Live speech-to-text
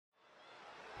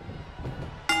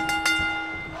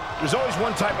There's always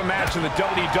one type of match in the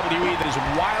WWE that is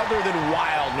wilder than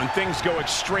wild when things go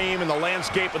extreme and the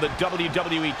landscape of the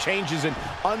WWE changes in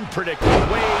unpredictable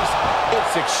ways.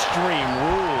 It's Extreme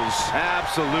Rules.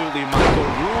 Absolutely, Michael.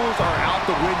 Rules are out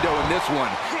the window in this one,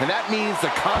 and that means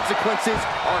the consequences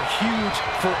are huge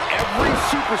for every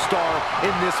superstar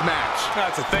in this match.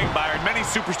 That's the thing, Byron. Many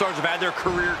superstars have had their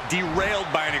career derailed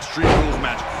by an Extreme Rules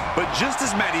match, but just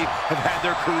as many have had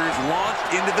their careers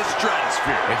launched into the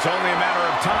stratosphere. It's only a matter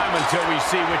of time until we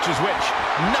see which is which.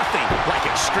 Nothing like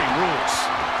Extreme Rules.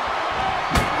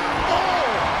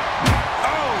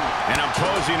 An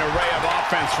imposing array of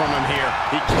offense from him here.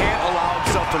 He can't allow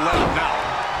himself to let him now.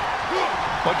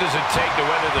 What does it take to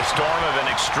weather the storm of an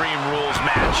Extreme Rules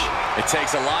match? It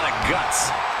takes a lot of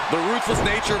guts. The ruthless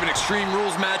nature of an Extreme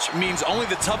Rules match means only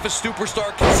the toughest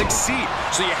superstar can succeed.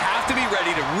 So you have to be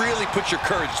ready to really put your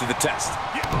courage to the test.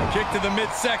 Kick to the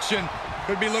midsection.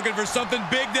 Could be looking for something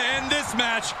big to end this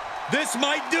match. This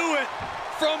might do it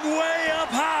from way up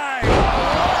high.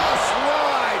 That's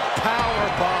right,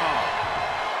 powerbomb.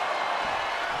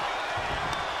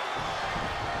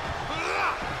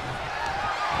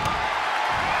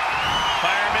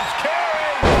 Fireman's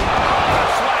carry.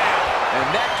 Slam. And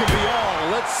that could be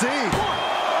all. Let's see.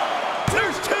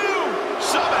 There's two.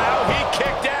 Somehow he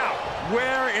kicked out.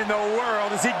 Where in the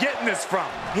world is he getting this from?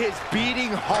 His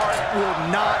beating heart will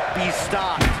not be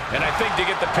stopped. And I think to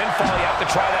get the pinfall, you have to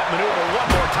try that maneuver one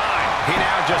more time. He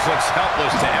now just looks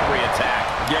helpless to every attack.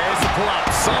 Yeah, he has to pull out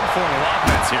some form of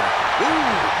offense here.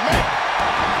 Ooh, man.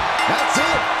 That's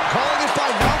it. Calling it by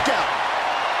knockout.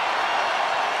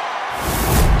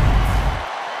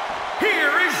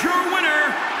 Here is your winner,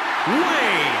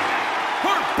 Wade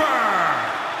Harper.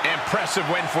 Impressive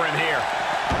win for him here.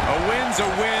 A win's a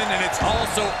win, and it's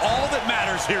also all that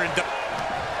matters here in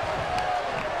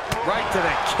Right to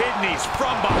the kidneys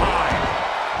from behind.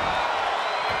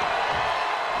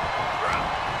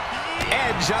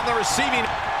 Edge on the receiving.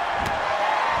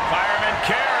 Fireman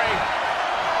carry.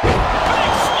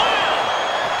 Big slam.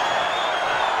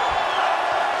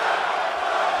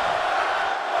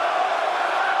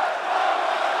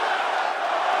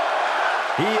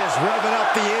 He is revving up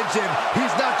the engine.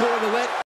 He's not going to let